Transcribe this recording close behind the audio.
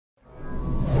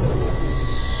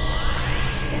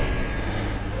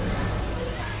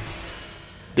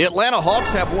The Atlanta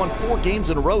Hawks have won 4 games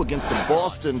in a row against the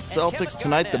Boston Celtics.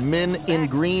 Tonight, the men in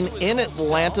green in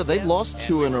Atlanta, they've lost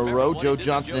 2 in a row. Joe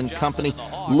Johnson and company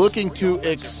looking to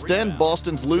extend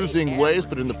Boston's losing ways,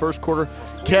 but in the first quarter,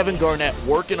 Kevin Garnett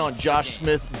working on Josh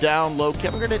Smith down low.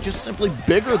 Kevin Garnett just simply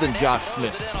bigger than Josh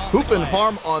Smith. Hoop and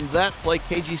harm on that play.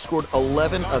 KG scored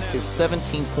 11 of his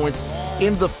 17 points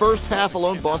in the first half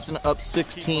alone. Boston up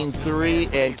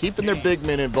 16-3 and keeping their big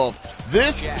men involved.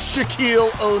 This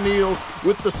Shaquille O'Neal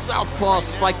with the southpaw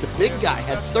spike. The big guy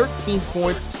had 13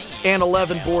 points and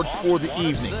 11 boards for the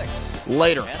evening.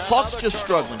 Later, Hawks just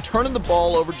struggling, turning the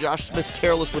ball over. Josh Smith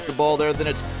careless with the ball there. Then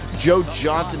it's Joe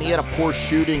Johnson. He had a poor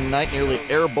shooting night, nearly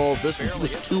airballs this one. He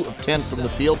was 2 of 10 from the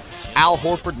field. Al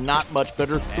Horford, not much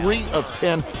better, 3 of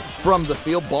 10 from the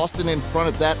field. Boston in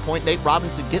front at that point. Nate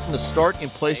Robinson getting the start in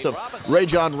place of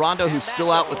Rajon Rondo, who's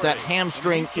still out with that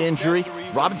hamstring injury.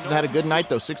 Robinson had a good night,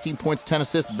 though, 16 points, 10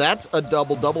 assists. That's a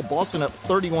double-double. Boston up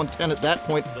 31-10 at that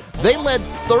point. They led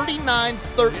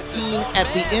 39-13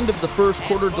 at the end of the first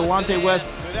quarter. Delonte West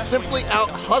simply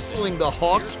out-hustling the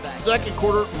Hawks. Second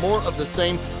quarter, more of the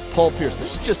same. Paul Pierce,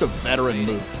 this is just a veteran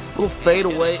move. Little fade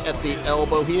away at the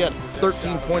elbow. He had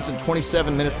 13 points in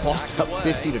 27 minutes. Boston up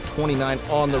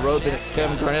 50-29 on the road. Then it's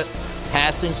Kevin Garnett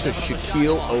passing to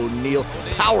Shaquille O'Neal,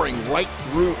 powering right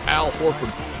through Al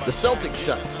Horford. The Celtics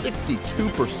shot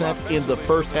 62% in the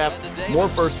first half. More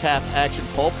first half action.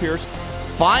 Paul Pierce,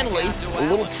 finally, a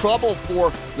little trouble for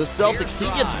the Celtics. He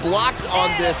gets blocked on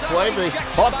this play. The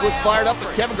Hawks look fired up,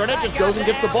 but Kevin Garnett just goes and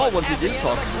gets the ball. Once he did,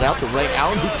 tosses it out to Ray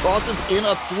Allen, who tosses in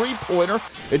a three-pointer.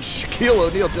 And Shaquille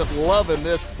O'Neal just loving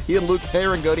this. He and Luke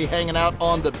Herringody hanging out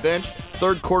on the bench.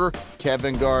 Third quarter,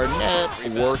 Kevin Garnett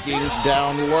working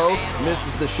down low.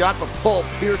 Misses the shot, but Paul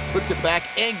Pierce puts it back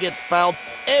and gets fouled.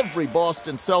 Every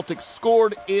Boston Celtics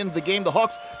scored in the game. The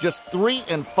Hawks just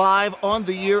 3-5 on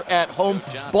the year at home.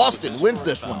 Boston wins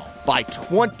this one by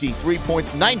 23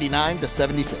 points,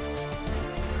 99-76.